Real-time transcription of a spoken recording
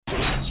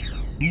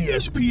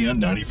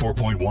ESPN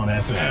 94.1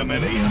 FM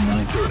and AM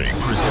 930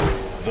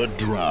 present The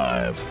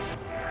Drive.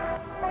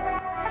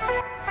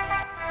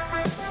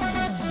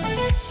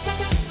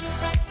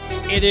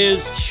 It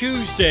is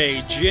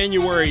Tuesday,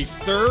 January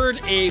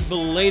 3rd. A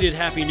belated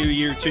Happy New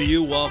Year to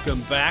you.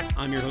 Welcome back.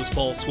 I'm your host,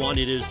 Paul Swann.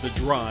 It is The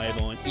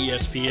Drive on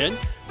ESPN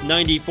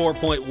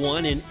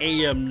 94.1 and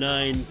AM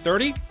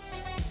 930.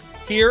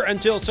 Here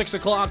until 6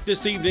 o'clock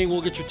this evening.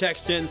 We'll get your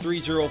text in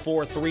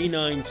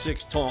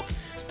 304-396-TALK.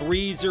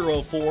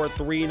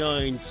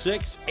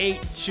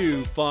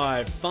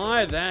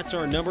 304-396-8255. That's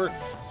our number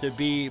to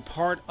be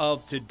part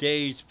of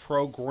today's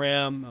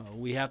program.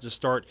 We have to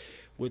start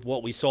with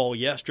what we saw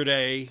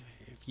yesterday.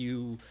 If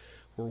you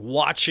were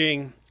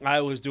watching,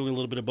 I was doing a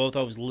little bit of both.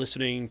 I was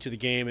listening to the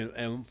game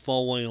and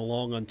following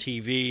along on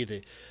TV.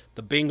 The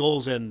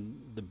Bengals and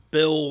the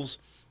Bills.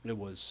 It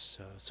was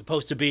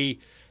supposed to be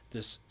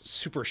this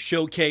super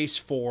showcase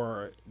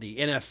for the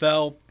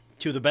NFL.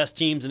 Two of the best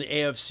teams in the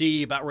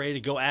AFC about ready to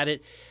go at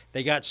it.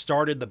 They got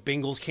started. The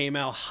Bengals came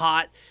out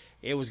hot.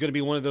 It was going to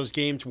be one of those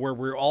games where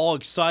we're all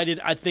excited.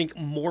 I think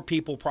more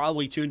people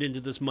probably tuned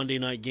into this Monday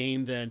night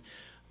game than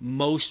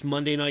most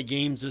Monday night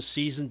games this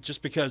season,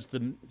 just because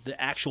the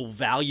actual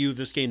value of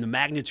this game, the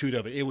magnitude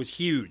of it, it was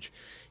huge.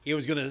 It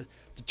was going to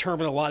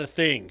determine a lot of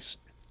things.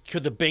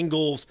 Could the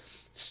Bengals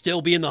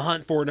still be in the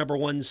hunt for a number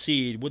one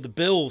seed? Would the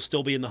Bills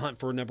still be in the hunt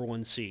for a number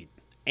one seed?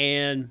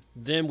 And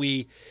then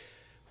we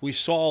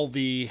saw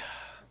the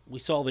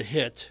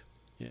hit.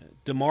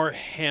 Damar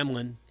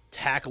Hamlin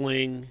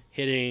tackling,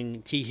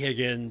 hitting T.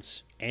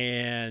 Higgins.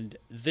 And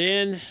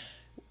then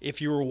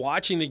if you were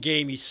watching the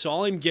game, you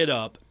saw him get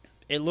up.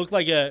 It looked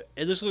like a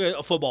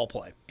football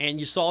play. And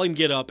you saw him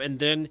get up, and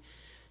then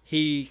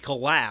he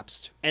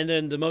collapsed. And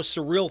then the most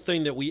surreal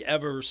thing that we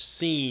ever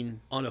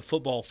seen on a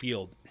football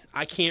field,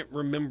 I can't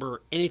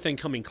remember anything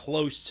coming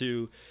close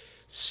to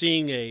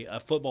seeing a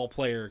football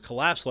player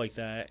collapse like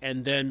that.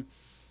 And then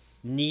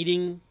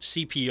needing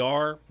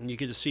CPR, and you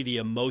get to see the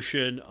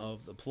emotion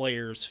of the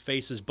players'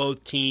 faces,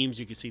 both teams.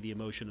 You can see the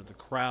emotion of the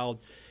crowd,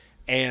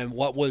 and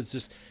what was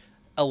this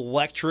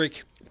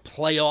electric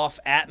playoff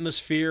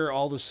atmosphere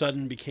all of a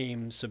sudden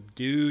became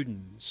subdued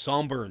and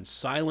somber and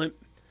silent.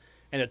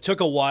 And it took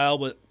a while,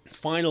 but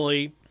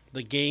finally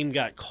the game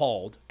got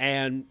called,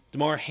 and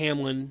Damar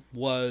Hamlin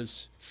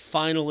was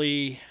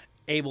finally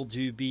able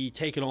to be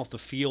taken off the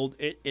field.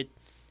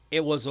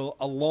 It was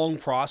a long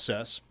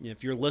process.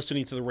 If you're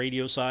listening to the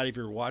radio side, if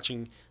you're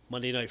watching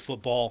Monday Night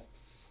Football,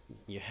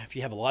 if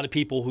you have a lot of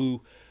people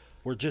who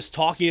were just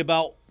talking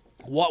about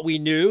what we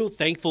knew,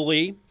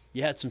 thankfully,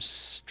 you had some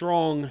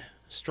strong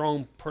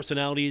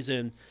personalities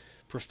and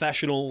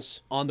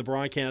professionals on the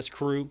broadcast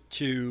crew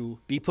to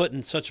be put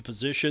in such a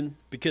position,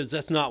 because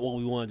that's not what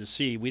we wanted to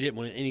see. We didn't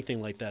want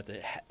anything like that to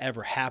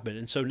ever happen.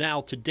 And so now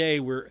today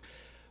we're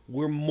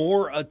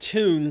more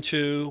attuned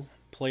to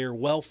player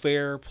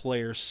welfare,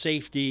 player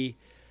safety,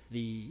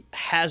 the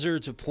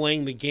hazards of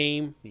playing the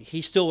game.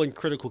 He's still in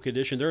critical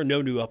condition. There are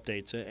no new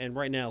updates, and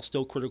right now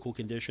still critical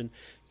condition.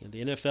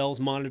 The NFL is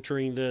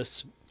monitoring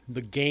this.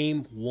 The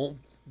game won't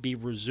be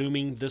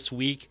resuming this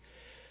week.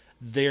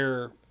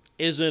 There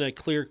isn't a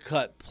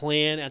clear-cut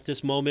plan at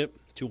this moment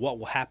to what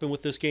will happen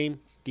with this game.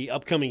 The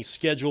upcoming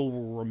schedule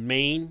will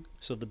remain.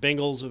 So the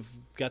Bengals have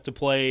got to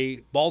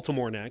play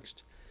Baltimore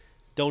next.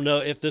 Don't know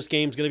if this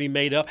game's going to be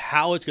made up,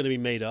 how it's going to be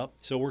made up.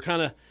 So we're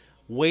kind of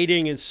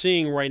waiting and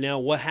seeing right now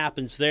what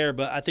happens there.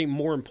 But I think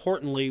more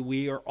importantly,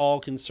 we are all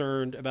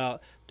concerned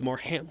about Damar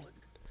Hamlin.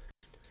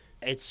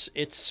 I was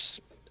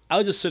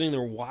just sitting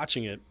there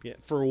watching it.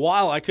 For a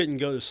while, I couldn't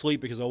go to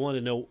sleep because I wanted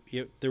to know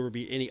if there would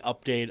be any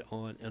update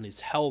on his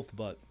health.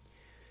 But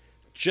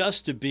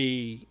just to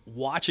be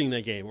watching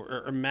the game,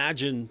 or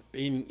imagine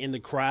being in the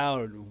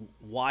crowd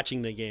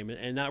watching the game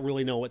and not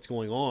really know what's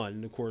going on.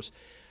 And, of course,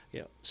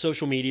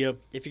 social media.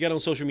 If you got on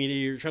social media,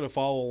 you're trying to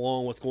follow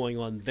along what's going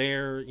on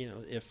there.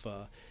 If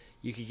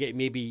you could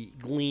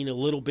glean a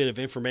little bit of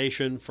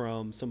information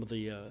from some of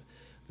the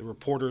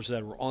reporters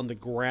that were on the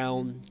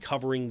ground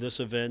covering this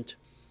event,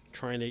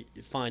 trying to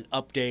find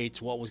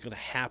updates, what was going to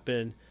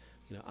happen.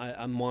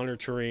 I'm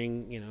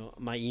monitoring,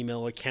 my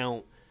email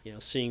account,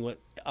 seeing what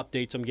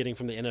updates I'm getting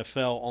from the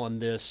NFL on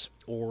this,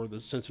 or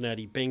the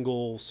Cincinnati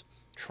Bengals,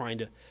 trying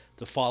to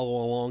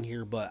follow along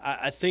here. But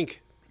I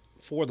think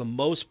for the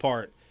most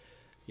part,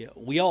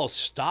 we all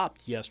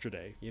stopped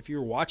yesterday. If you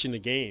were watching the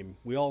game,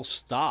 we all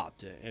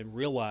stopped and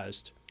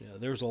realized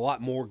there's a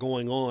lot more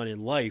going on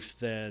in life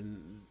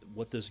than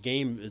what this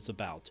game is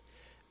about.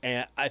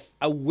 And I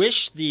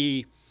wish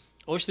the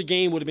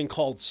game would have been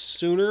called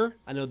sooner.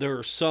 I know there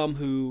are some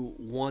who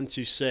want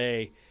to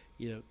say,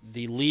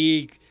 the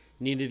league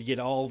needed to get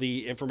all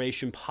the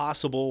information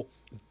possible,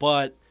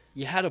 but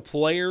you had a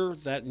player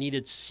that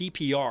needed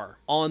CPR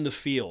on the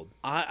field.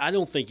 I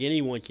don't think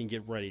anyone can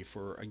get ready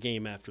for a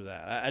game after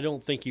that. I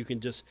don't think you can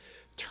just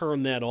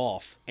turn that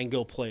off and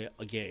go play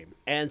a game.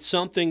 And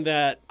something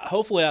that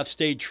hopefully I've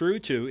stayed true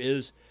to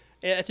is,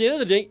 at the end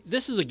of the day,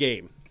 this is a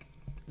game.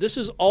 This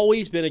has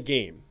always been a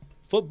game.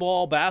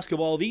 Football,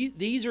 basketball,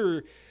 these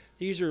are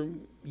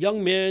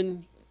young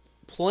men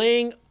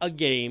playing a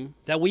game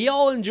that we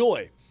all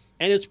enjoy,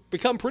 and it's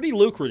become pretty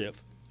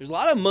lucrative. There's a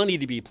lot of money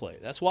to be played.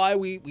 That's why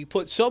we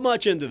put so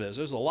much into this.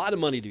 There's a lot of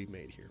money to be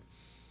made here.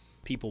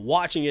 People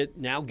watching it,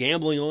 now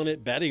gambling on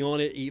it, betting on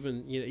it,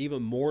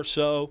 even more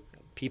so.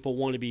 People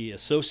want to be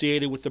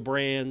associated with the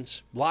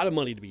brands. A lot of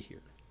money to be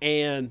here.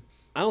 And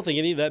I don't think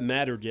any of that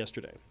mattered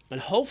yesterday. And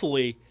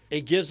hopefully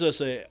it gives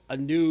us a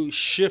new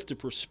shift of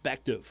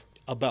perspective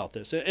about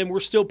this. And we're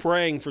still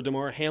praying for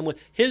Damar Hamlin.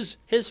 His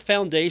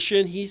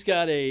foundation, he's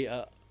got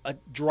a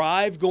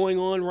drive going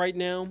on right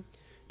now.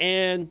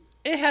 And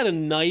it had a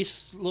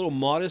nice little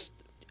modest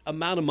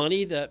amount of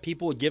money that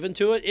people had given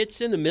to it. It's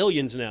in the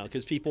millions now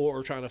because people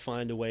are trying to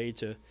find a way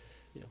to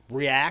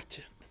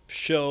react,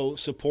 show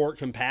support,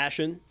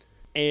 compassion.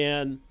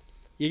 And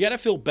you got to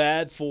feel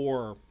bad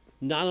for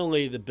not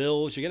only the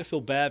Bills, you got to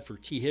feel bad for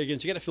T.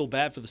 Higgins, you got to feel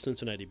bad for the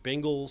Cincinnati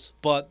Bengals.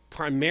 But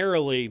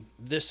primarily,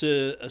 this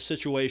is a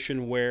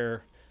situation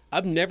where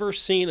I've never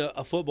seen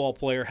a football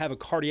player have a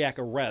cardiac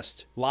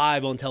arrest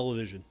live on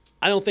television.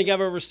 I don't think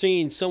I've ever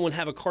seen someone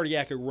have a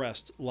cardiac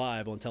arrest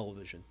live on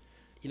television.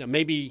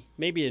 Maybe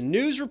in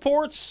news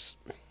reports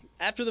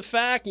after the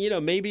fact,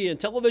 maybe in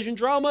television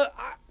drama.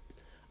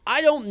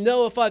 I don't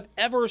know if I've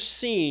ever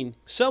seen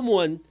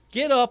someone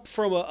get up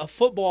from a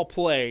football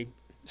play,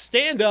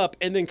 stand up,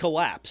 and then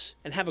collapse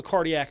and have a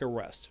cardiac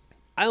arrest.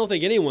 I don't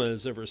think anyone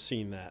has ever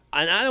seen that.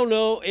 And I don't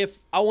know if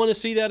I want to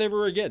see that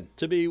ever again,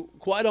 to be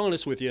quite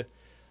honest with you.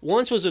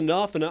 Once was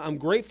enough, and I'm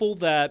grateful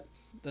that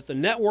the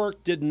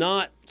network did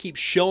not keep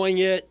showing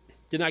it,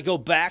 did not go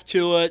back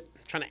to it,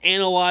 trying to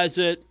analyze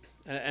it.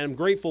 And I'm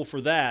grateful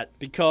for that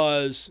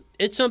because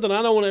it's something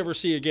I don't want to ever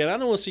see again. I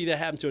don't want to see that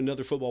happen to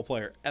another football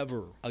player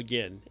ever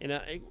again. And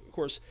of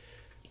course,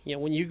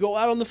 when you go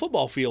out on the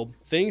football field,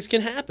 things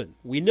can happen.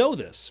 We know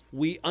this.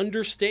 We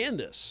understand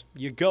this.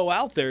 You go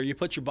out there, you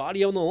put your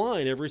body on the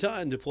line every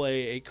time to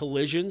play a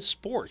collision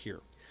sport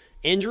here.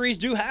 Injuries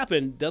do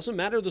happen. Doesn't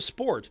matter the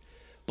sport.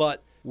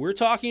 But we're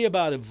talking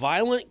about a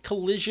violent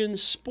collision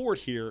sport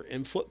here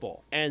in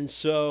football. And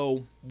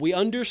so we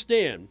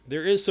understand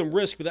there is some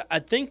risk, but I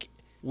think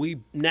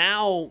we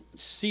now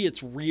see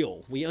it's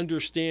real. We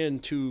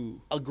understand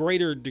to a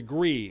greater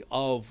degree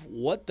of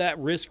what that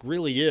risk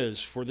really is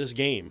for this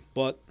game.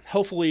 But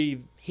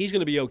hopefully he's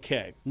going to be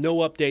okay. No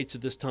updates at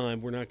this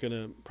time. We're not going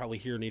to probably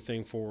hear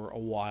anything for a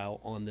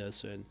while on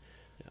this. And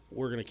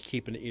we're going to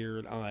keep an ear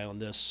and eye on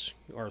this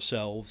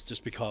ourselves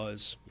just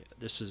because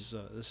this is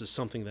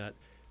something that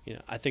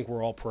I think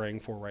we're all praying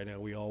for right now.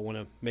 We all want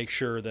to make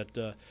sure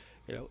that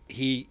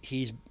he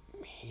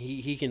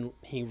can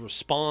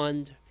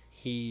respond.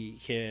 He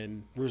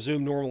can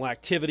resume normal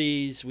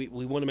activities. We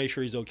want to make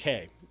sure he's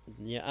okay.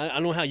 I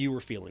don't know how you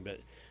were feeling, but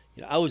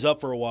I was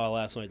up for a while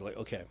last night. Like,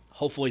 okay,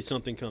 hopefully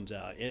something comes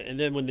out. And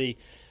then when the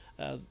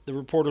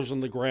reporters on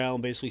the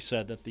ground basically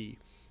said that the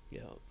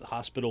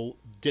hospital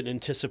didn't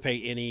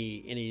anticipate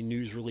any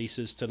news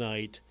releases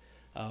tonight.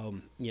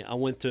 I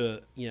went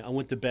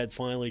to bed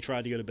finally.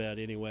 Tried to go to bed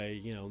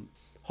anyway.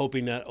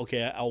 Hoping that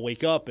I'll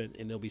wake up and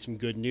there'll be some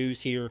good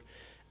news here.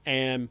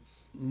 And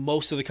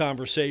most of the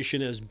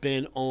conversation has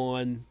been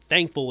on,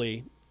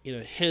 thankfully,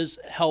 his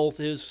health,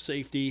 his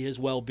safety, his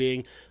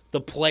well-being, the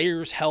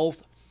players'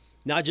 health,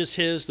 not just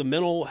the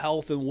mental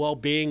health and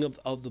well-being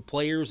of the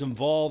players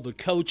involved, the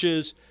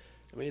coaches.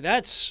 I mean,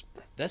 that's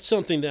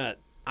something that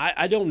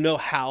I don't know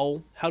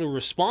how to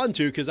respond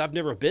to because I've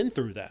never been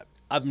through that.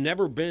 I've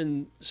never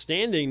been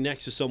standing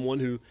next to someone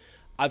who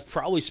I've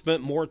probably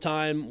spent more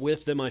time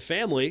with than my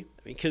family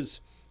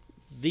because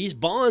these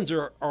bonds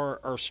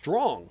are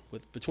strong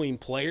between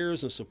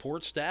players and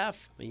support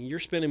staff. I mean, you're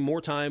spending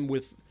more time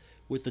with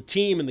the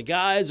team and the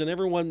guys and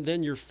everyone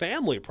than your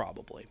family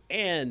probably.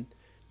 And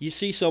you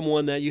see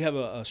someone that you have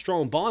a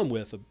strong bond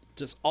with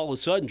just all of a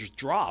sudden just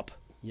drop.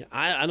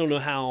 I don't know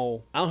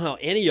how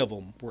any of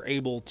them were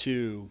able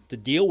to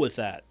deal with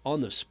that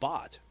on the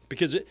spot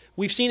because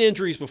we've seen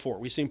injuries before.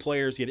 We've seen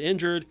players get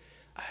injured.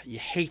 You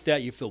hate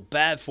that. You feel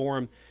bad for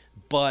them,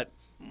 but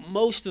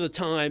most of the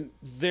time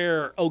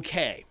they're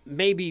okay.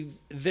 Maybe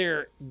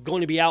they're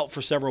going to be out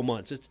for several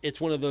months. It's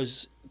one of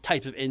those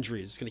type of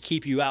injuries. It's going to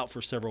keep you out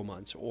for several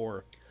months.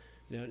 Or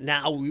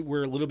now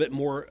we're a little bit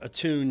more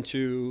attuned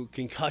to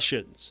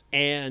concussions.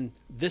 And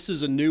this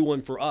is a new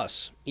one for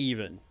us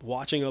even.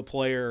 Watching a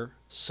player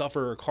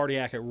suffer a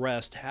cardiac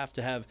arrest, have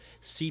to have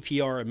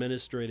CPR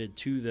administered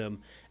to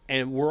them,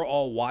 and we're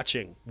all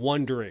watching,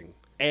 wondering.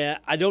 And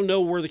I don't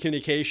know where the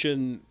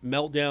communication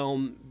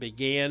meltdown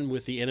began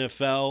with the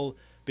NFL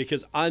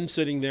because I'm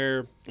sitting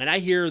there and I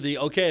hear they're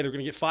going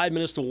to get 5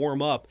 minutes to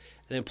warm up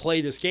and then play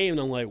this game.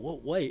 And I'm like, well,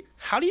 wait,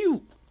 how do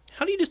you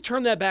just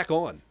turn that back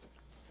on?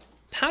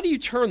 How do you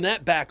turn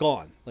that back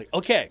on? Like,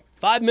 okay,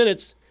 5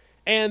 minutes.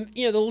 And,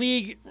 the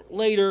league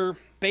later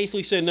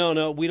basically said,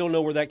 no, we don't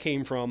know where that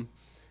came from.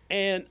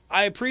 And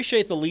I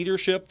appreciate the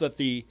leadership that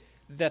the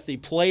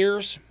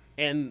players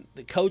and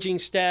the coaching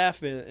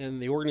staff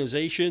and the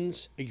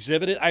organizations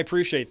exhibited. I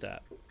appreciate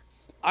that.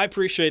 I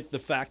appreciate the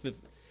fact that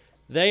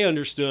they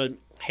understood,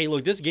 hey,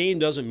 look, this game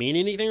doesn't mean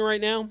anything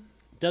right now.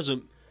 It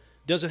doesn't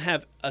doesn't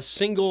have a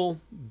single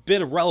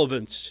bit of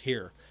relevance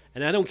here.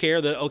 And I don't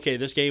care that, okay,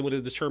 this game would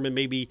have determined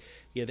maybe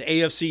the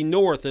AFC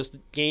North. This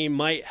game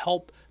might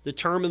help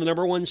determine the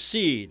number one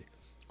seed.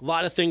 A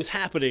lot of things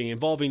happening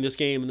involving this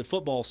game and the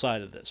football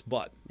side of this.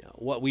 But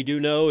what we do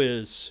know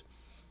is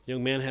the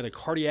young man had a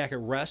cardiac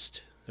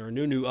arrest. There are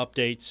new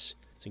updates.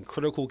 It's in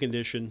critical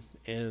condition,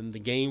 and the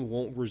game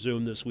won't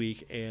resume this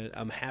week. And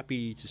I'm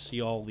happy to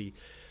see all the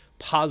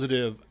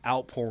positive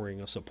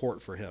outpouring of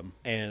support for him.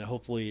 And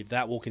hopefully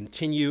that will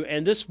continue.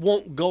 And this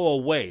won't go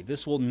away.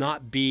 This will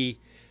not be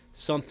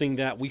something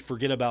that we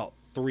forget about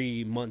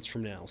 3 months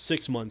from now,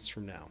 6 months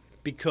from now,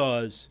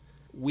 because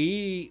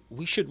we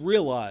should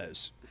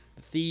realize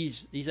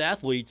these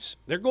athletes,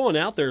 they're going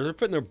out there, they're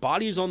putting their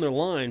bodies on their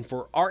line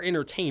for our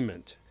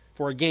entertainment,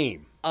 for a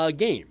game.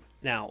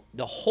 Now,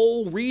 the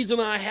whole reason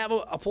I have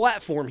a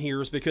platform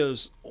here is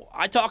because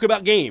I talk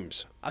about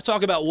games. I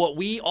talk about what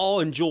we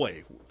all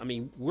enjoy. I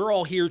mean, we're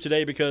all here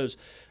today because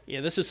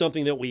this is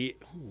something that we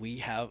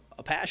have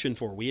a passion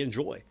for. We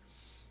enjoy.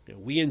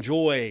 We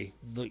enjoy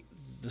the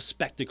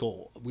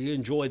spectacle. We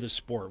enjoy the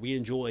sport. We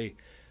enjoy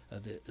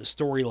the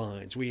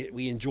storylines.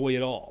 We enjoy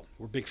it all.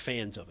 We're big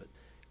fans of it.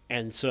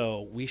 And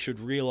so we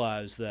should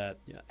realize that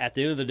at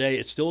the end of the day,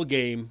 it's still a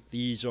game.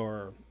 These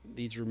are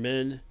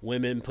men,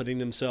 women putting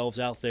themselves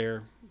out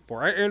there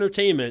for our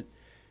entertainment.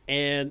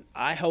 And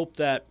I hope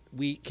that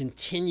we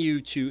continue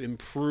to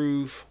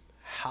improve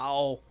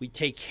how we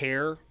take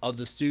care of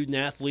the student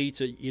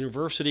athletes at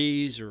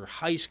universities or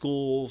high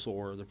schools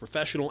or the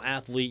professional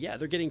athlete. Yeah,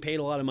 they're getting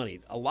paid a lot of money.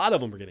 A lot of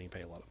them are getting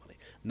paid a lot of money.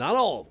 Not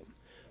all of them,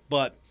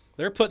 but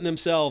they're putting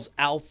themselves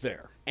out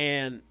there.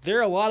 And there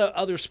are a lot of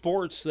other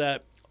sports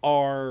that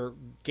are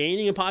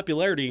gaining in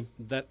popularity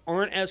that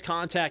aren't as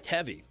contact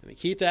heavy. I mean,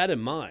 keep that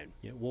in mind.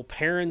 Will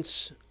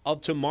parents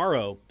of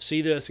tomorrow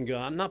see this and go,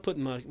 I'm not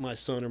putting my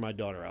son or my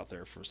daughter out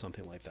there for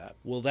something like that?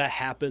 Will that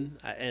happen?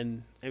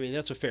 And I mean,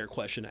 that's a fair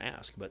question to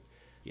ask, but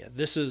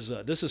this is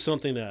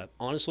something that,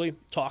 honestly,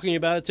 talking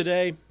about it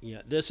today,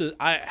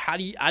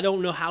 I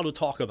don't know how to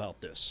talk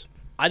about this.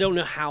 I don't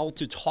know how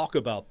to talk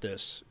about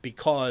this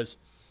because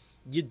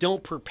you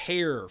don't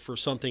prepare for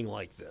something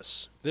like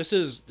this.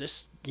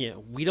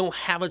 We don't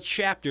have a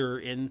chapter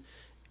in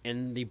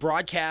the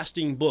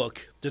broadcasting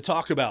book to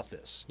talk about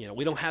this.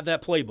 We don't have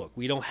that playbook.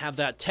 We don't have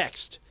that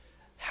text.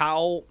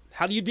 How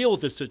do you deal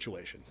with this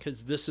situation?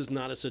 Because this is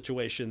not a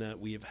situation that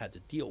we have had to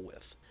deal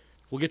with.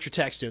 We'll get your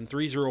text in,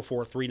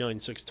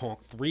 304-396-TALK,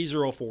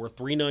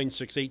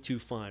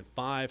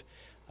 304-396-8255.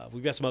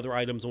 We've got some other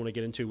items I want to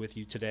get into with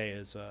you today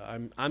as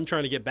I'm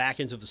trying to get back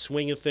into the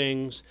swing of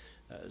things.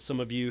 Some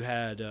of you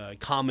had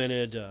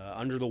commented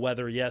under the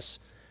weather. Yes,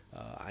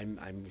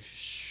 I'm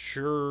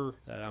sure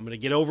that I'm going to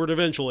get over it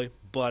eventually,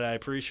 but I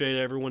appreciate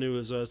everyone who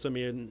has sent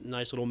me a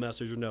nice little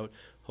message or note,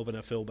 hoping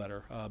I feel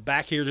better.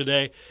 Back here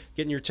today,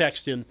 getting your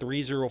text in,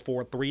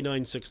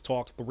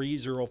 304-396-TALK,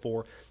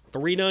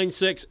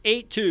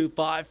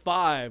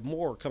 304-396-8255.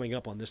 More coming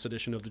up on this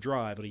edition of The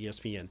Drive on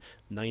ESPN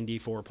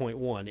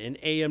 94.1 and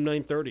AM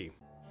 930.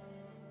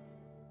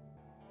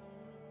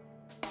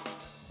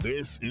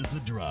 This is The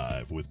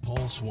Drive with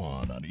Paul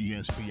Swann on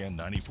ESPN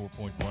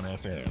 94.1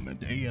 FM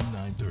and AM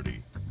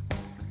 930.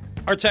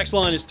 Our text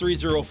line is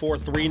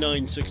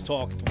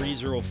 304-396-TALK,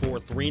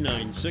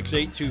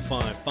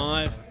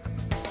 304-396-8255.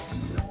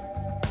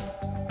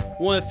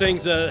 One of the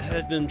things that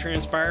had been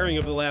transpiring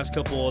over the last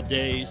couple of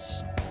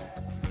days,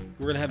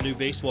 we're going to have a new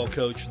baseball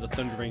coach for the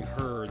Thundering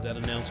Herd. That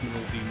announcement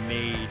will be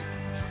made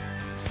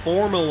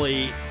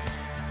formally.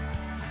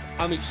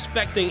 I'm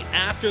expecting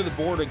after the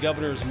Board of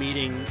Governors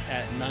meeting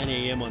at 9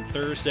 a.m. on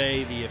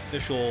Thursday, the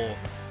official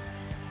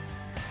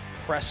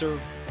presser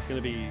is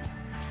going to be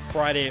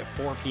Friday at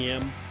 4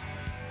 p.m.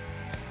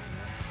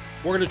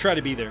 We're going to try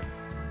to be there,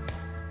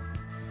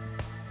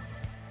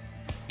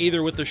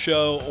 either with the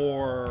show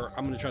or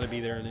I'm going to try to be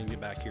there and then get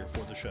back here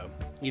for the show.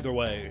 Either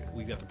way,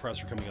 we've got the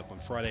presser coming up on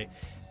Friday.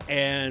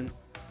 And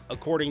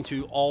according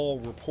to all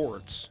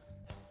reports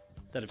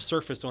that have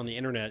surfaced on the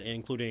internet,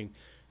 including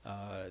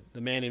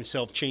the man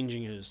himself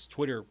changing his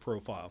Twitter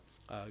profile,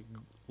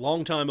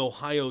 longtime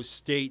Ohio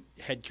State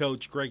head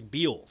coach Greg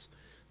Beals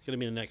is going to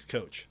be the next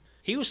coach.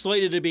 He was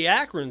slated to be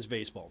Akron's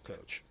baseball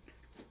coach.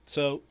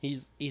 So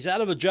he's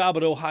out of a job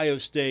at Ohio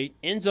State,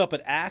 ends up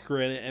at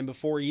Akron, and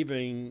before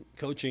even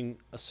coaching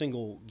a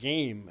single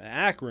game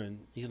at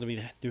Akron, he's going to be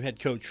the new head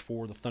coach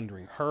for the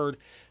Thundering Herd.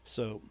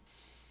 So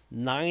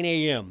 9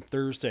 a.m.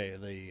 Thursday,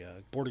 the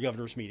Board of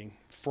Governors meeting.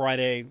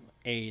 Friday,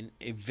 an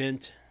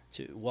event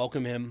to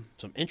welcome him.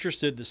 So I'm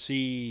interested to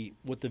see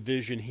what the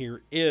vision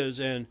here is.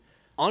 And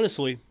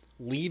honestly,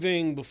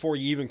 leaving before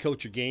you even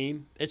coach a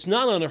game, it's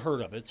not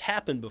unheard of. It's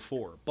happened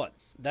before. But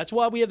that's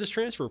why we have this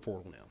transfer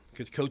portal now,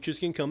 because coaches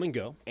can come and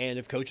go. And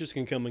if coaches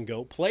can come and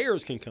go,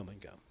 players can come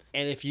and go.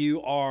 And if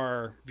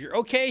you're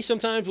okay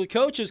sometimes with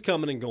coaches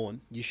coming and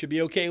going, you should be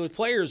okay with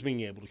players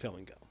being able to come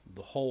and go.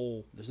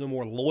 there's no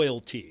more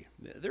loyalty.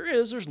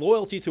 There's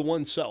loyalty to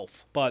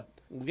oneself, but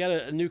we got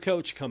a new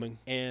coach coming,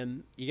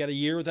 and you got a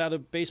year without a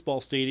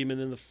baseball stadium,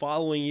 and then the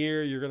following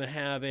year you're going to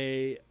have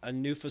a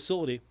new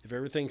facility if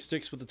everything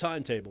sticks with the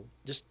timetable.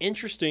 Just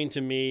interesting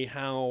to me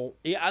how,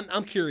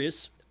 I'm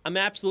curious. I'm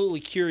absolutely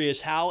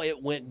curious how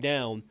it went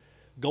down,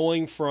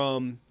 going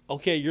from,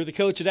 okay, you're the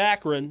coach at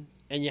Akron,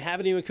 and you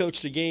haven't even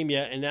coached a game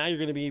yet, and now you're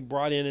going to be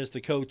brought in as the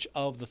coach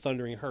of the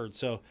Thundering Herd.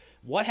 So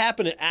what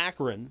happened at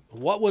Akron?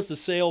 What was the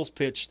sales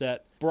pitch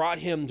that brought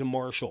him to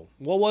Marshall?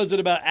 What was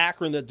it about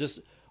Akron that just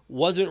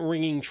wasn't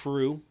ringing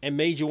true and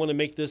made you want to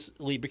make this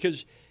leap?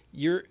 Because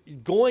you're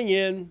going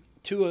in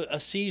to a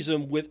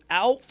season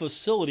without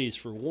facilities,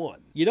 for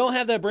one. You don't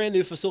have that brand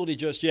new facility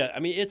just yet. I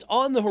mean, it's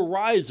on the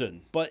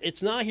horizon, but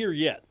it's not here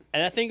yet.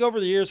 And I think over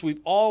the years,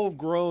 we've all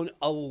grown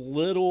a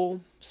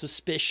little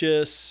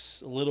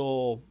suspicious, a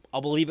little,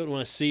 I'll believe it when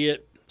I see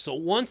it. So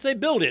once they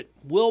build it,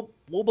 we'll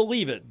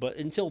believe it. But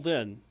until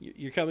then,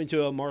 you're coming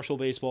to a Marshall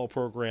baseball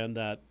program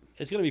that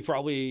it's going to be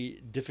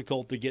probably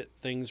difficult to get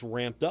things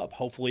ramped up.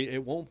 Hopefully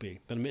it won't be.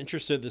 But I'm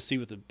interested to see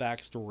what the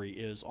backstory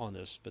is on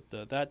this. But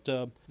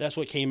that's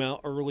what came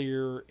out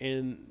earlier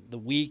in the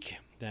week,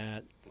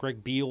 that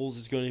Greg Beals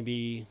is going to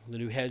be the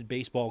new head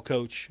baseball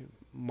coach,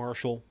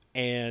 Marshall.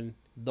 And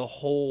the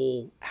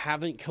whole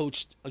haven't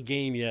coached a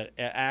game yet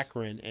at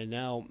Akron and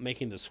now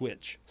making the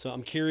switch. So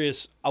I'm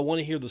curious. I want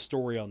to hear the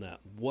story on that.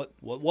 What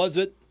was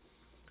it?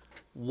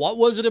 What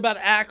was it about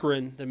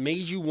Akron that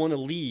made you want to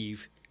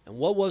leave? And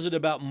what was it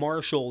about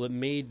Marshall that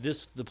made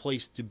this the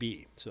place to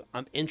be? So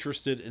I'm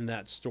interested in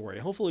that story.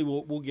 Hopefully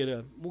we'll get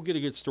a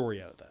good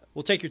story out of that.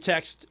 We'll take your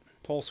text.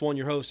 Paul Swann,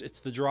 your host. It's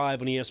The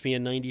Drive on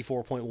ESPN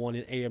 94.1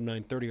 and AM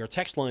 930. Our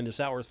text line this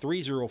hour,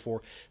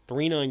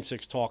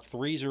 304-396-TALK,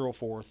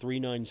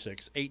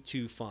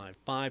 304-396-8255.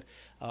 I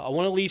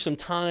want to leave some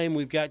time.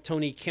 We've got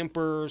Tony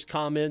Kemper's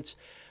comments.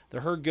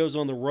 The Herd goes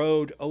on the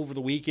road over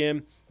the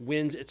weekend,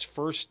 wins its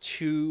first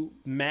 2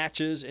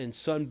 matches in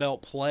Sun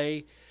Belt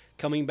play,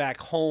 coming back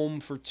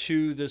home for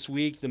 2 this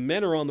week. The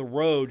men are on the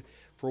road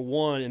for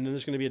 1, and then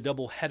there's going to be a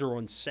doubleheader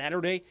on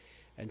Saturday.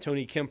 And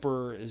Tony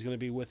Kemper is going to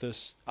be with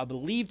us, I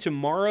believe,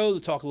 tomorrow to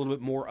talk a little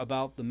bit more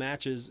about the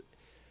matches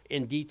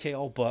in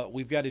detail. But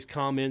we've got his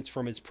comments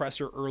from his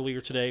presser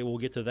earlier today. We'll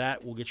get to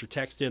that. We'll get your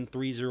text in,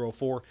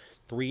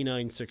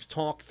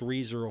 304-396-TALK,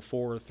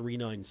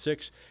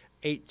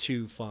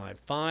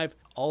 304-396-8255.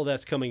 All of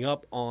that's coming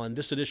up on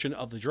this edition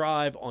of The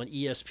Drive on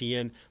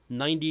ESPN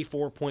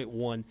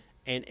 94.1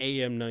 and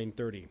AM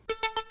 930.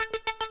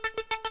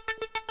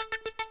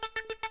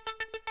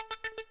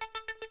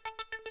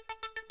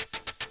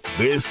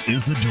 This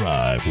is The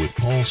Drive with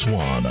Paul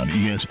Swann on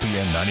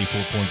ESPN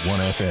 94.1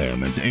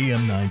 FM and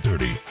AM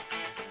 930.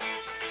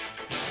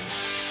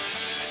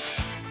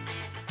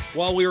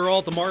 While we were all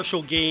at the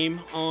Marshall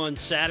game on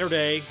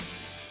Saturday,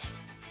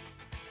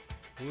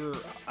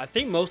 I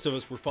think most of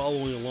us were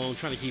following along,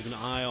 trying to keep an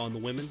eye on the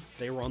women.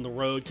 They were on the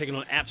road, taking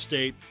on App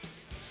State.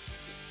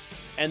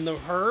 And the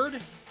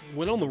Herd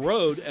went on the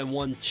road and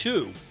won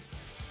 2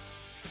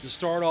 to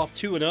start off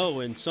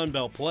 2-0 in Sun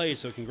Belt play.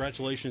 So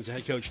congratulations to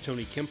head coach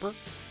Tony Kemper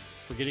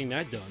for getting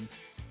that done.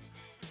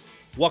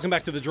 Welcome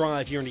back to The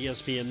Drive here on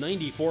ESPN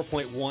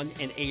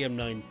 94.1 and AM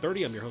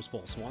 930. I'm your host,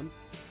 Paul Swann.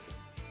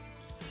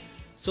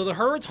 So the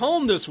Herd's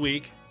home this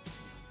week.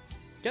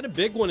 Got a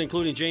big one,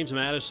 including James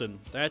Madison.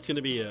 That's going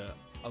to be a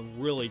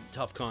really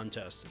tough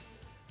contest.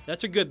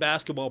 That's a good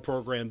basketball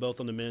program,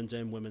 both on the men's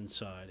and women's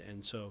side.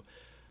 And so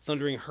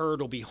Thundering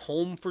Herd will be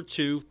home for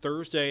 2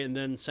 Thursday, and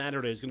then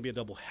Saturday is going to be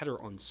a doubleheader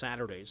on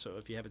Saturday. So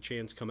if you have a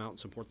chance, come out and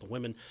support the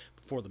women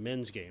before the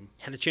men's game.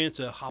 Had a chance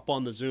to hop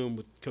on the Zoom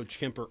with Coach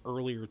Kemper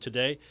earlier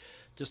today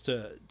just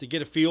to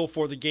get a feel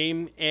for the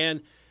game.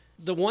 And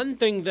the one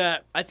thing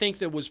that I think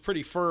that was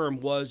pretty firm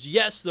was,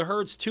 yes, the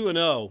Herd's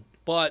 2-0,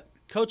 but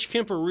Coach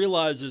Kemper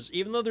realizes,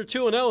 even though they're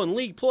 2-0 in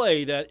league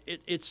play, that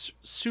it's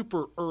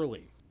super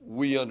early.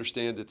 We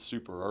understand it's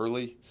super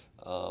early.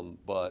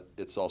 But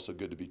it's also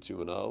good to be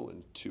 2-0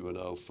 and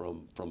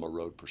 2-0 from a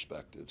road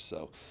perspective.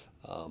 So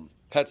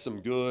had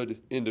some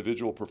good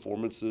individual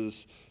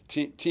performances.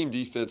 Team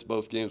defense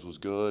both games was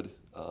good.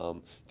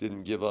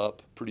 Didn't give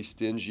up, pretty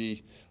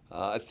stingy.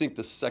 I think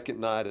the second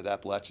night at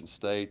Appalachian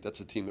State, that's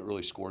a team that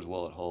really scores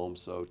well at home.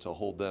 So to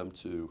hold them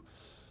to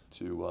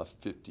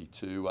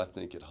 52, I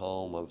think, at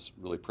home, I was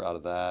really proud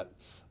of that.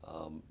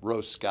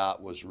 Rose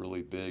Scott was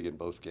really big in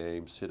both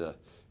games, hit a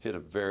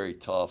very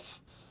tough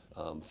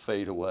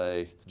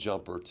fadeaway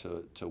jumper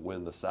to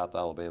win the South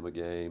Alabama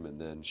game,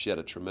 and then she had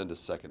a tremendous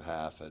second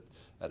half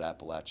at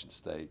Appalachian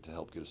State to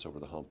help get us over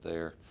the hump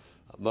there.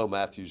 Mo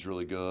Matthews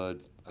really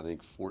good. I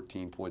think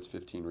 14 points,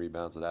 15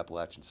 rebounds at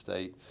Appalachian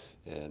State,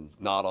 and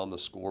not on the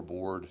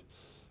scoreboard,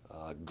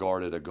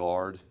 guarded a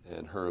guard,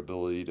 and her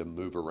ability to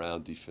move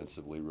around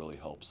defensively really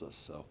helps us.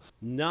 So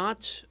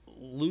not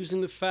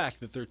losing the fact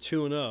that they're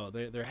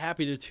 2-0. They're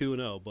happy to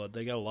 2-0, but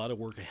they got a lot of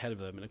work ahead of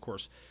them. And of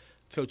course,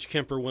 Coach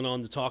Kemper went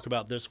on to talk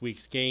about this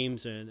week's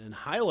games and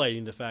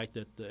highlighting the fact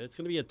that it's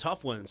going to be a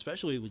tough one,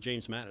 especially with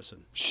James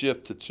Madison.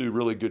 Shift to two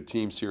really good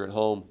teams here at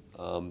home.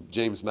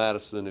 James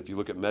Madison, if you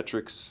look at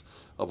metrics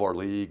of our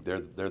league,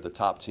 they're the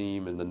top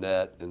team in the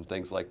net and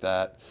things like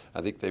that.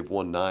 I think they've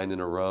won 9 in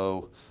a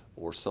row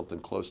or something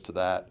close to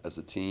that as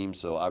a team,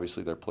 so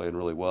obviously they're playing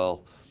really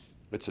well.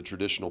 It's a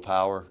traditional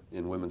power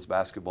in women's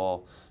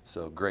basketball,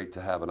 so great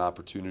to have an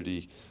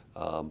opportunity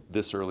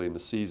this early in the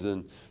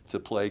season to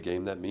play a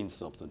game that means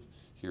something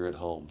here at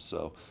home.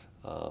 So,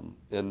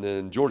 and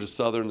then Georgia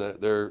Southern,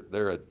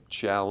 they're a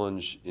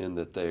challenge in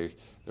that they're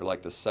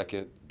like the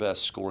second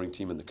best scoring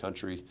team in the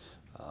country.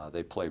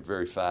 They play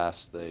very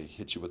fast. They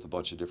hit you with a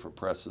bunch of different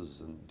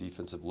presses and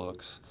defensive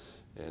looks,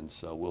 and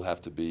so we'll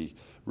have to be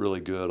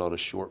really good on a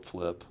short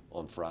flip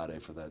on Friday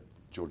for that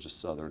Georgia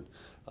Southern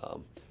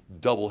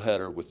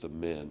doubleheader with the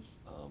men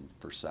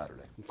for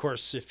Saturday. Of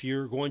course, if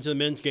you're going to the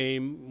men's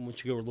game,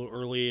 once you go a little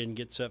early and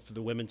get set for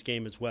the women's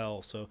game as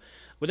well. So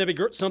would that be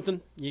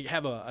something? You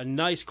have a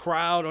nice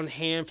crowd on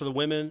hand for the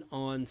women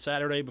on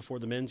Saturday before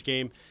the men's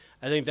game.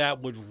 I think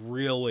that would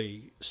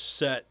really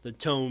set the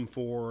tone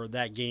for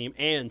that game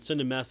and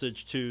send a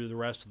message to the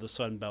rest of the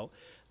Sun Belt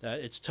that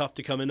it's tough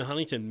to come into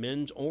Huntington,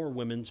 men's or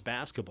women's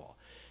basketball.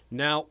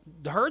 Now,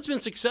 the Herd's been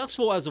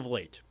successful as of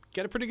late.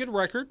 Got a pretty good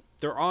record.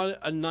 They're on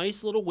a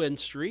nice little win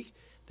streak.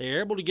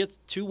 They're able to get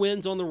 2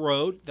 wins on the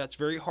road. That's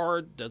very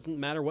hard. Doesn't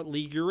matter what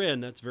league you're in.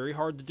 That's very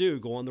hard to do,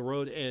 go on the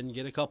road and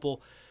get a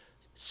couple.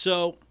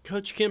 So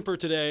Coach Kemper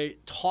today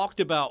talked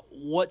about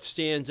what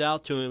stands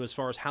out to him as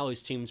far as how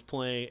his team's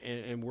playing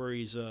and where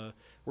he's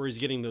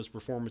getting those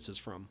performances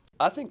from.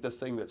 I think the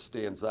thing that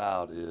stands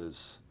out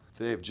is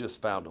they've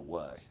just found a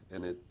way.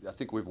 And I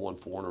think we've won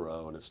 4 in a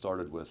row, and it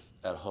started with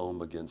at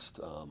home against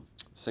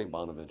St.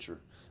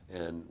 Bonaventure.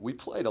 And we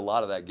played a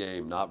lot of that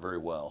game not very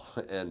well.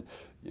 And,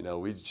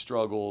 we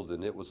struggled,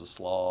 and it was a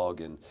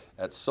slog. And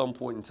at some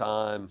point in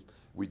time,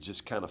 we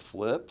just kind of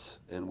flipped,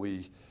 and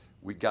we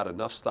got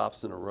enough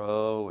stops in a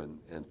row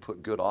and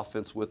put good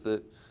offense with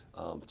it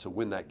to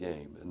win that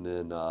game. And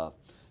then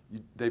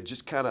they've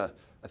just kind of,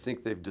 I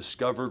think they've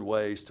discovered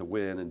ways to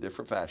win in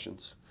different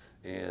fashions.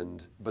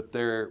 But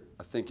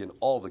I think in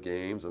all the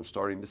games, I'm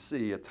starting to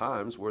see at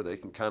times where they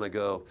can kind of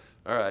go,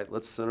 all right,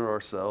 let's center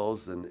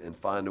ourselves and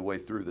find a way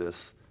through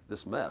this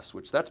mess,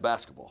 which that's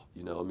basketball.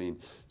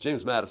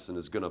 James Madison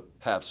is going to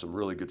have some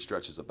really good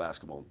stretches of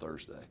basketball on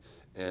Thursday.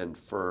 And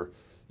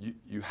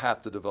you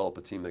have to develop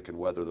a team that can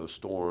weather those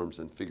storms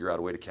and figure out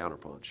a way to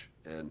counterpunch.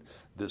 And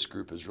this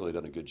group has really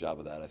done a good job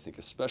of that, I think,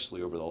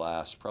 especially over the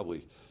last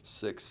probably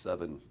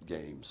 6-7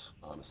 games,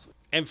 honestly.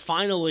 And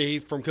finally,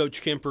 from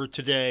Coach Kemper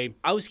today,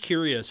 I was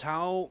curious,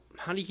 how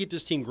do you keep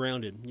this team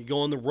grounded? You go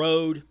on the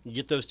road, you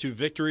get those 2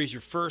 victories,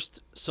 your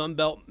first Sun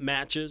Belt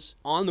matches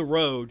on the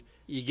road.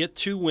 You get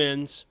 2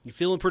 wins. You're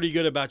feeling pretty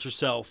good about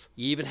yourself.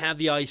 You even have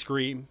the ice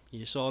cream.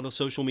 You saw it on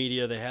social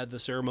media. They had the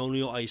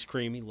ceremonial ice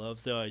cream. He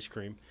loves the ice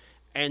cream.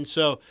 And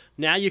so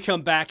now you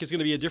come back. It's going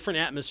to be a different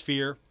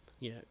atmosphere.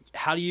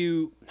 How do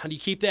you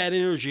keep that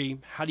energy?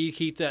 How do you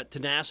keep that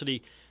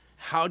tenacity?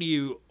 How do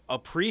you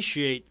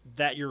appreciate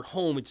that you're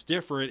home? It's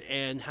different.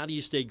 And how do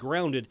you stay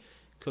grounded?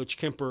 Coach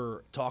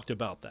Kemper talked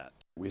about that.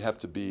 We have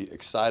to be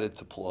excited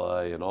to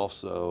play and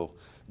also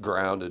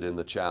grounded in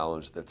the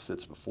challenge that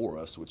sits before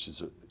us, which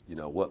is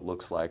what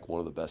looks like one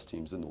of the best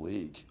teams in the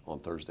league on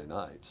Thursday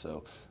night.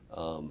 So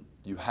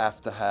you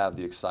have to have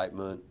the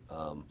excitement,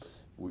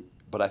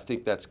 but I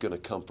think that's going to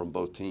come from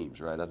both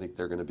teams, right? I think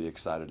they're going to be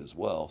excited as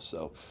well.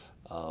 So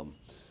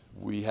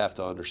we have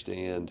to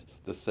understand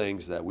the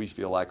things that we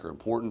feel like are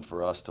important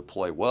for us to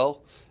play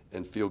well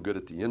and feel good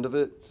at the end of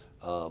it.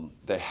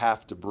 They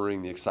have to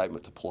bring the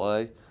excitement to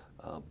play,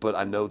 but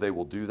I know they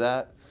will do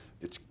that.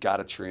 It's got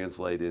to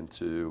translate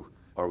into,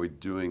 are we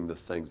doing the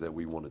things that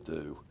we want to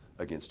do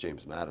against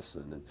James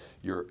Madison? And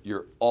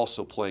you're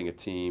also playing a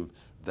team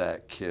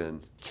that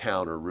can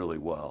counter really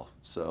well.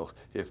 So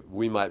if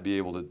we might be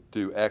able to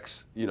do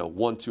X,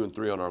 1, 2, and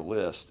 3 on our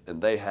list,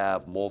 and they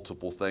have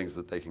multiple things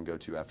that they can go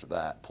to after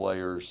that,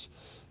 players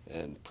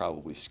and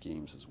probably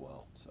schemes as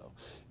well. So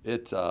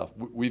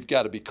we've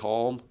got to be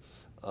calm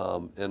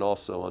and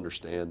also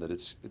understand that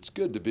it's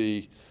good to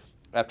be,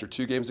 after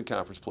 2 games in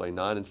conference play,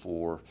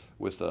 9-4,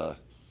 with a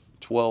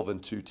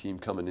 12-2 team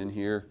coming in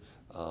here.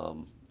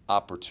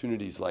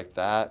 Opportunities like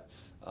that,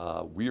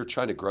 we are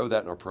trying to grow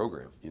that in our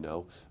program.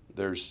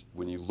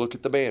 When you look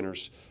at the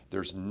banners,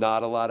 there's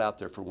not a lot out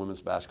there for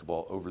women's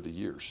basketball over the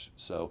years.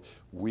 So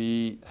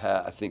we,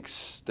 I think,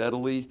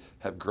 steadily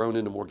have grown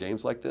into more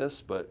games like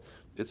this, but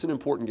it's an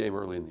important game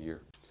early in the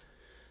year.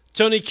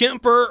 Tony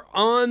Kemper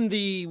on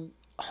the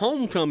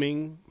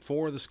homecoming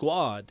for the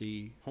squad,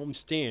 the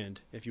homestand,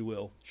 if you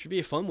will. Should be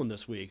a fun one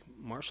this week.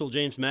 Marshall,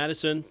 James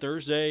Madison,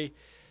 Thursday.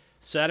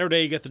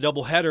 Saturday, you got the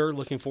doubleheader.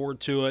 Looking forward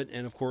to it.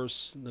 And, of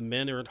course, the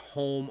men are at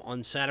home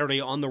on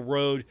Saturday, on the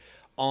road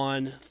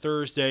on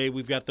Thursday.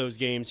 We've got those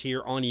games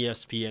here on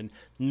ESPN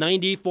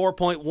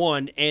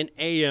 94.1 and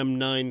AM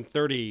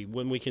 930.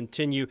 When we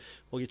continue,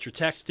 we'll get your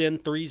text in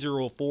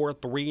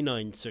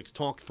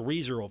 304-396-TALK,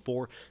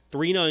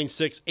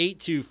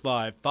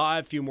 304-396-8255.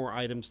 A few more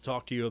items to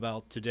talk to you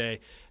about today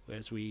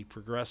as we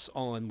progress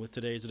on with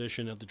today's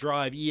edition of The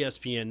Drive,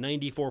 ESPN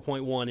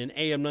 94.1 and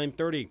AM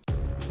 930.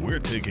 We're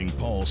taking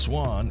Paul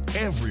Swann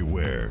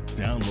everywhere.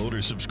 Download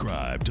or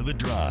subscribe to The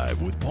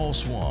Drive with Paul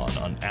Swann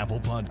on Apple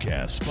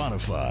Podcasts,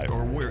 Spotify,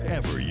 or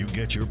wherever you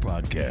get your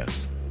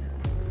podcasts.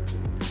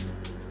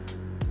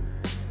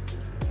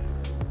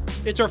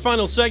 It's our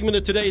final segment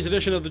of today's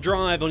edition of The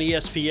Drive on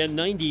ESPN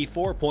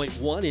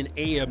 94.1 and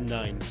AM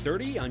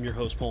 930. I'm your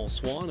host, Paul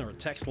Swann. Our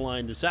text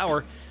line this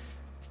hour,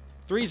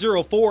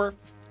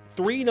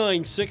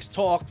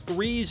 304-396-TALK,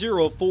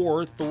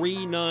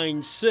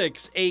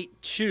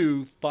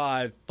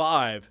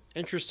 304-396-8255.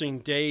 Interesting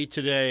day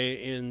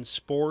today in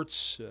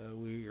sports.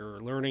 We are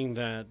learning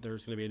that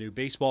there's going to be a new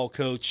baseball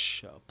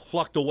coach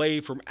plucked away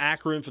from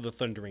Akron for the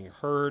Thundering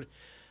Herd.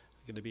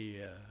 It's going to be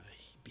a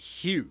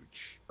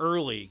huge,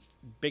 early,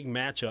 big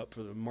matchup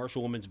for the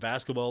Marshall women's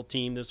basketball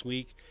team this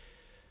week.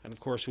 And, of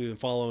course, we've been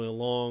following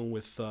along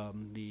with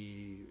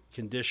the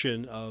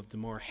condition of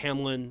Damar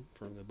Hamlin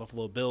from the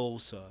Buffalo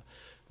Bills.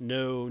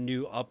 No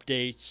new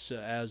updates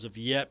as of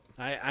yet.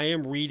 I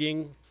am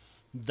reading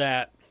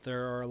that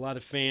there are a lot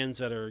of fans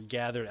that are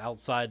gathered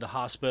outside the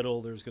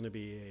hospital. There's going to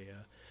be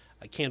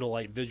a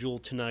candlelight vigil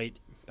tonight,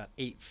 about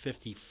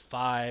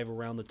 8:55,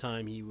 around the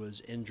time he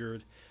was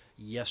injured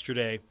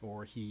yesterday,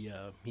 or he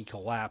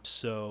collapsed.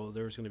 So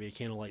there's going to be a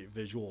candlelight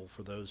vigil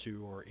for those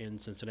who are in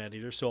Cincinnati.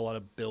 There's still a lot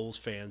of Bills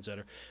fans that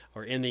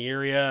are in the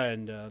area,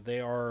 and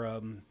they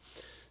are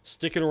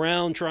sticking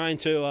around trying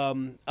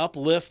to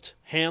uplift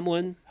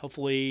Hamlin.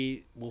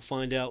 Hopefully we'll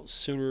find out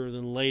sooner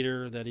than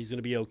later that he's going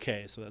to be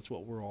okay. So that's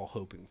what we're all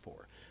hoping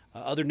for.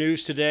 Other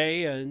news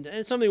today, and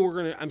something we're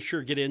going to, I'm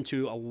sure, get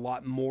into a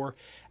lot more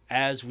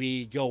as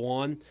we go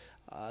on.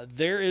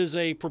 There is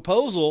a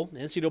proposal,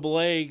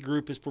 NCAA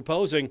group is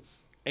proposing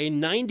a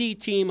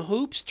 90-team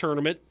hoops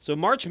tournament. So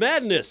March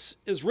Madness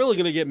is really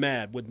going to get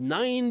mad with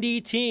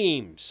 90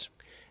 teams.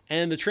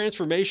 And the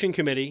Transformation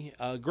Committee,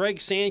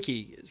 Greg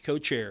Sankey,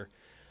 co-chair,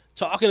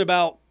 talking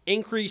about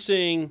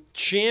increasing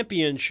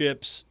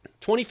championships,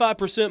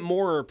 25%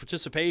 more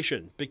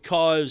participation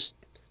because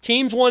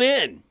teams want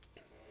in.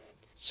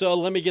 So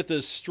let me get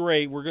this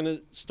straight. We're going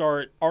to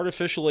start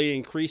artificially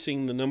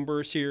increasing the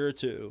numbers here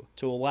to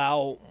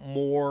allow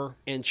more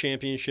in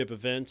championship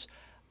events.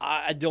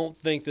 I don't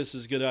think this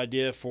is a good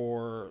idea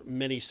for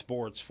many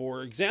sports.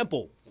 For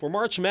example, for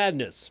March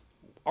Madness,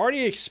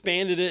 already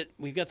expanded it.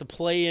 We've got the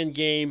play-in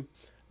game.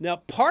 Now,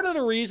 part of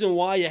the reason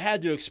why you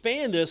had to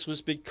expand this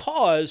was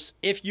because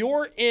if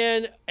you're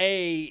in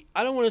I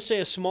don't want to say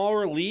a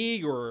smaller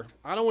league, or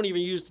I don't want to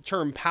even use the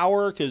term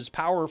power because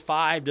Power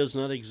 5 does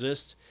not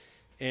exist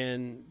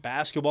in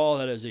basketball.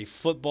 That is a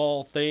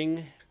football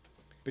thing,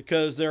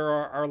 because there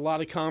are a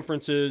lot of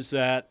conferences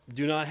that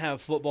do not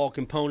have football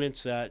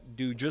components that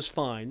do just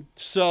fine.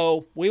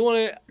 So we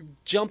want to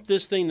jump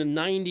this thing to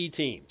 90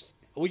 teams.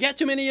 We got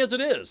too many as it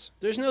is.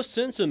 There's no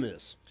sense in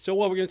this. So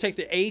what, we're going to take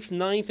the 8th,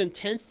 9th, and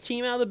 10th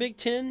team out of the Big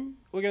Ten?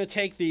 We're going to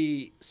take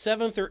the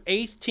 7th or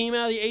 8th team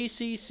out of the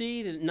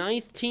ACC, the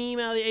 9th team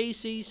out of the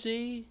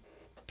ACC?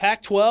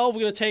 Pac-12, we're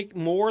going to take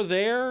more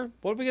there?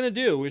 What are we going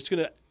to do? We're just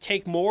going to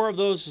take more of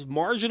those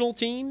marginal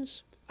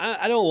teams?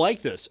 I don't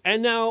like this.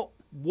 And now,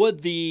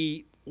 would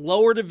the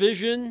lower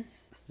division,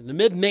 the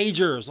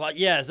mid-majors,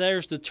 yes,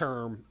 there's the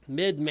term,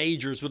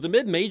 mid-majors, would the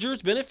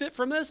mid-majors benefit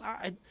from this?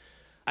 I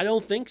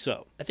don't think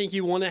so. I think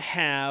you want to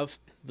have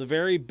the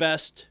very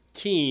best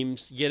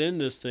teams get in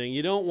this thing.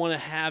 You don't want to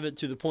have it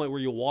to the point where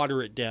you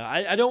water it down.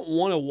 I don't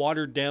want a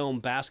watered down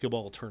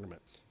basketball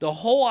tournament. The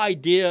whole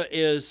idea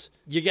is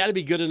you got to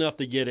be good enough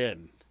to get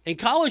in. In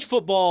college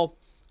football,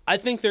 I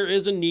think there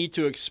is a need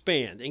to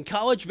expand. In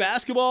college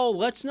basketball,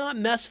 let's not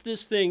mess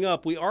this thing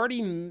up. We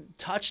already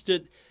touched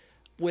it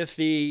with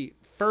the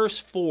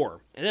first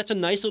four, and that's a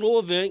nice little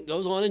event,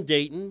 goes on in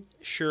Dayton.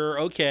 Sure,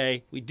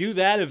 okay, we do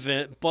that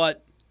event,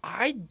 but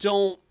I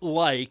don't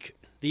like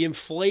the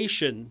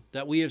inflation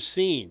that we have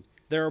seen.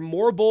 There are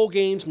more bowl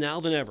games now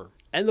than ever.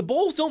 And the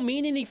bowls don't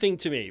mean anything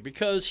to me,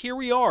 because here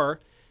we are.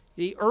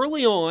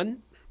 Early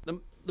on,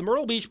 the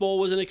Myrtle Beach Bowl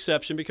was an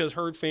exception because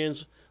Herd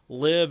fans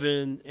live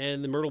in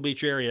the Myrtle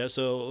Beach area,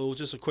 so it was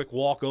just a quick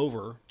walk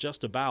over,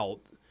 just about.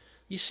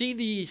 You see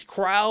these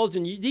crowds,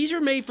 and these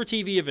are made for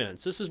TV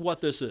events. This is what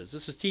this is.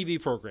 This is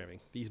TV programming,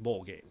 these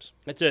bowl games.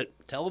 That's it,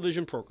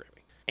 television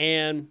programming.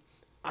 And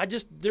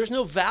there's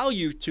no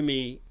value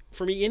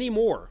for me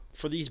anymore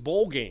for these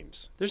bowl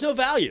games. There's no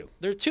value.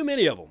 There are too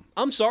many of them.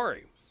 I'm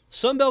sorry.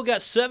 Sunbelt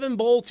got 7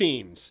 bowl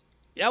teams.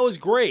 That was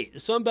great. The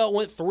Sunbelt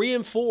went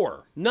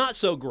 3-4. Not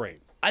so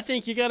great. I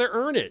think you got to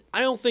earn it. I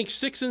don't think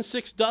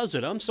 6-6 does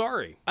it. I'm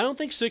sorry. I don't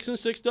think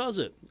 6-6 does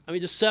it. I mean,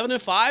 does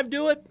 7-5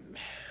 do it?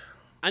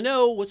 I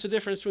know what's the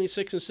difference between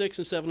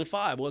 6-6 and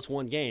 7-5. Well, it's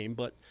one game,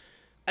 but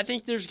I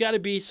think there's got to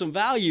be some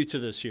value to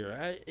this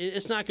here.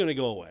 It's not going to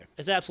go away.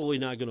 It's absolutely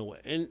not going to away.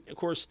 And, of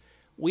course,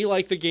 we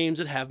like the games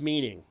that have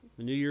meaning.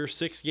 The New Year's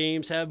 6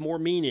 games have more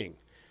meaning.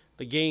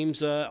 The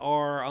games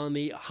are on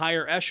the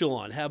higher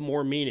echelon, have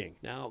more meaning.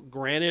 Now,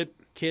 granted,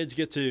 kids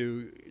get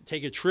to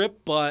take a trip,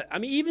 but, I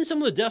mean, even some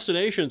of the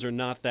destinations are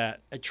not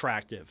that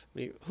attractive. I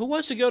mean, who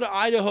wants to go to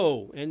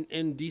Idaho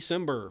in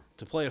December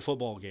to play a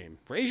football game?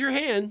 Raise your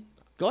hand.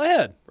 Go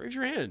ahead. Raise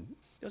your hand.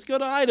 Let's go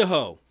to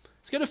Idaho.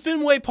 Let's go to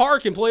Fenway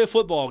Park and play a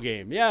football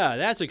game. Yeah,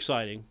 that's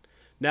exciting.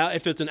 Now,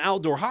 if it's an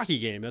outdoor hockey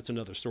game, that's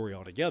another story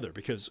altogether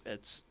because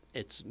it's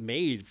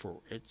made for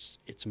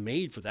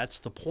that's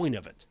the point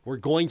of it. We're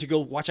going to go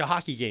watch a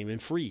hockey game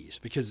and freeze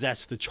because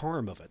that's the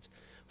charm of it.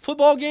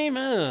 Football game,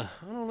 I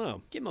don't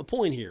know. Get my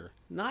point here.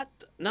 Not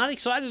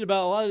excited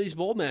about a lot of these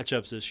bowl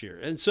matchups this year.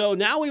 And so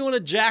now we want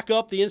to jack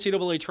up the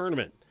NCAA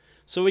tournament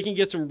so we can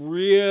get some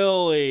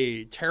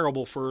really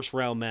terrible first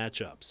round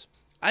matchups.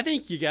 I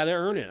think you got to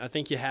earn it. I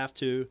think you have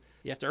to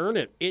earn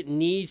it. It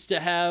needs to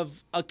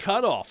have a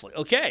cutoff.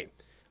 Okay,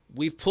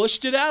 we've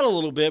pushed it out a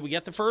little bit. We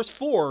got the first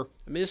 4.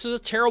 I mean, this is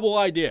a terrible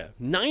idea.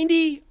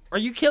 90? Are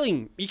you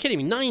kidding me?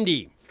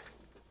 90.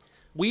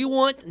 We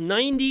want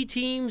 90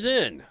 teams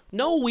in.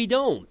 No, we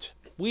don't.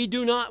 We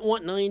do not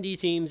want 90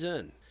 teams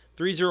in.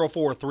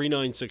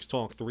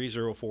 304-396-TALK,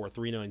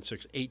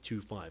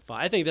 304-396-8255.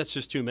 I think that's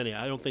just too many.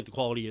 I don't think the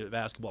quality of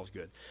basketball is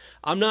good.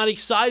 I'm not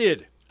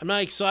excited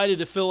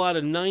to fill out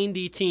a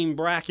 90-team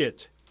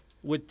bracket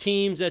with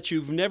teams that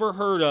you've never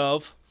heard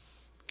of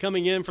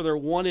coming in for their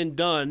one and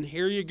done.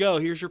 Here you go.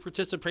 Here's your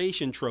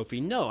participation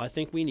trophy. No, I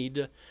think we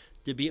need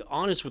to be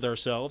honest with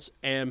ourselves.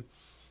 And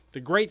the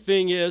great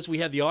thing is we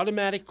have the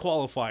automatic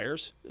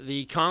qualifiers,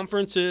 the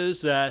conferences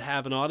that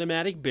have an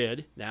automatic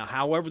bid. Now,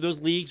 however those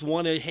leagues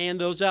want to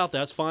hand those out,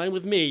 that's fine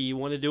with me. You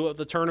want to do it with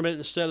the tournament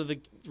instead of the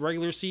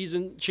regular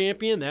season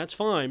champion, that's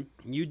fine.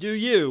 You do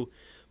you.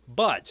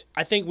 But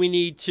I think we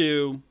need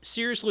to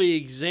seriously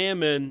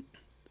examine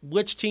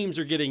which teams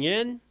are getting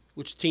in,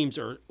 which teams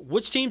are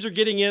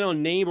getting in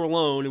on name or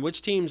loan, and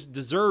which teams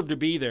deserve to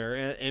be there,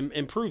 and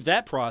improve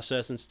that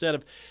process instead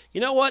of,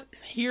 you know what,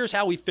 here's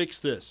how we fix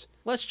this.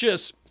 Let's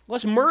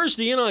merge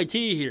the NIT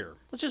here.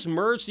 Let's just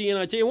merge the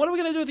NIT. And what are we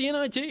going to do with the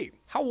NIT?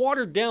 How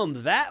watered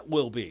down that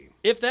will be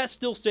if that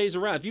still stays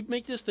around. If you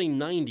make this thing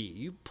 90,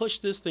 you push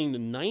this thing to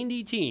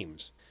 90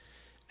 teams,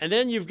 and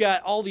then you've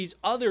got all these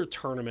other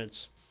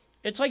tournaments.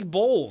 It's like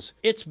bowls.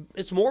 It's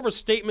more of a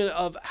statement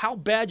of how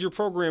bad your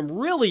program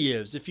really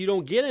is if you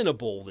don't get in a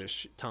bowl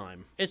this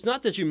time. It's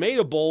not that you made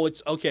a bowl.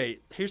 It's, okay,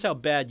 here's how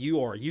bad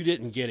you are. You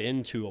didn't get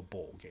into a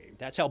bowl game.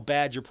 That's how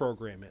bad your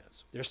program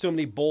is. There's so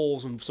many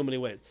bowls in so many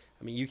ways.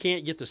 I mean, you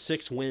can't get the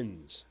 6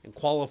 wins and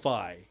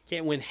qualify. You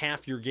can't win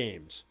half your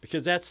games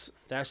because that's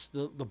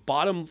the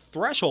bottom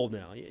threshold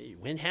now. You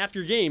win half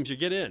your games, you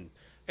get in.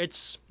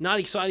 It's not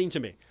exciting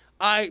to me.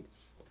 I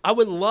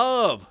would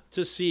love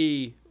to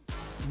see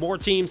more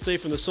teams, say,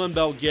 from the Sun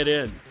Belt get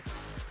in.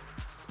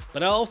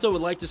 But I also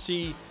would like to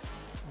see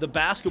the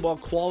basketball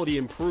quality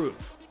improve.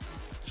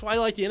 That's why I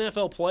like the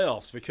NFL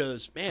playoffs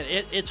because, man,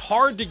 it's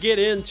hard to get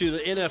into the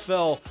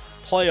NFL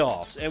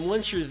playoffs. And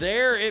once you're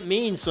there, it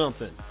means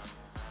something.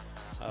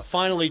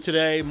 Finally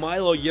today,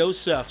 Milo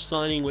Yosef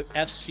signing with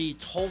FC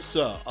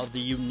Tulsa of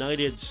the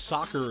United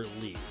Soccer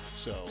League.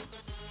 So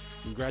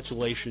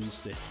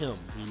congratulations to him,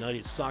 the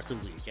United Soccer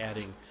League,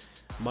 adding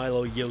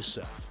Milo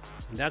Yosef.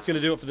 And that's going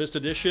to do it for this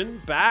edition.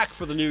 Back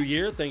for the new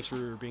year. Thanks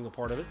for being a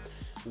part of it.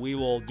 We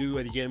will do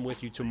it again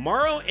with you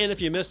tomorrow. And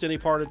if you missed any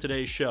part of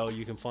today's show,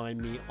 you can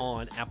find me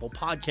on Apple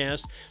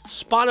Podcasts,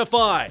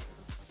 Spotify,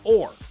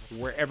 or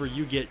wherever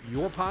you get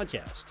your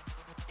podcast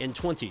in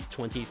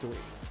 2023.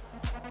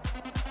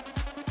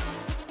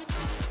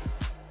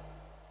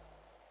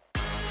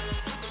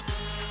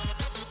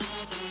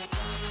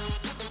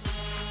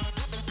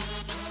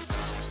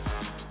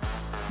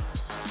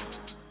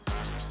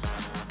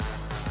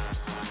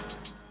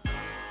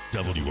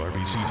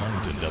 WRBC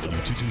Huntington,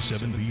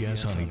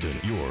 W227BS Huntington,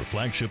 your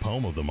flagship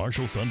home of the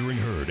Marshall Thundering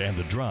Herd and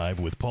The Drive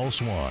with Paul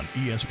Swan,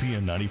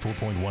 ESPN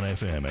 94.1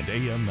 FM and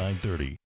AM 930.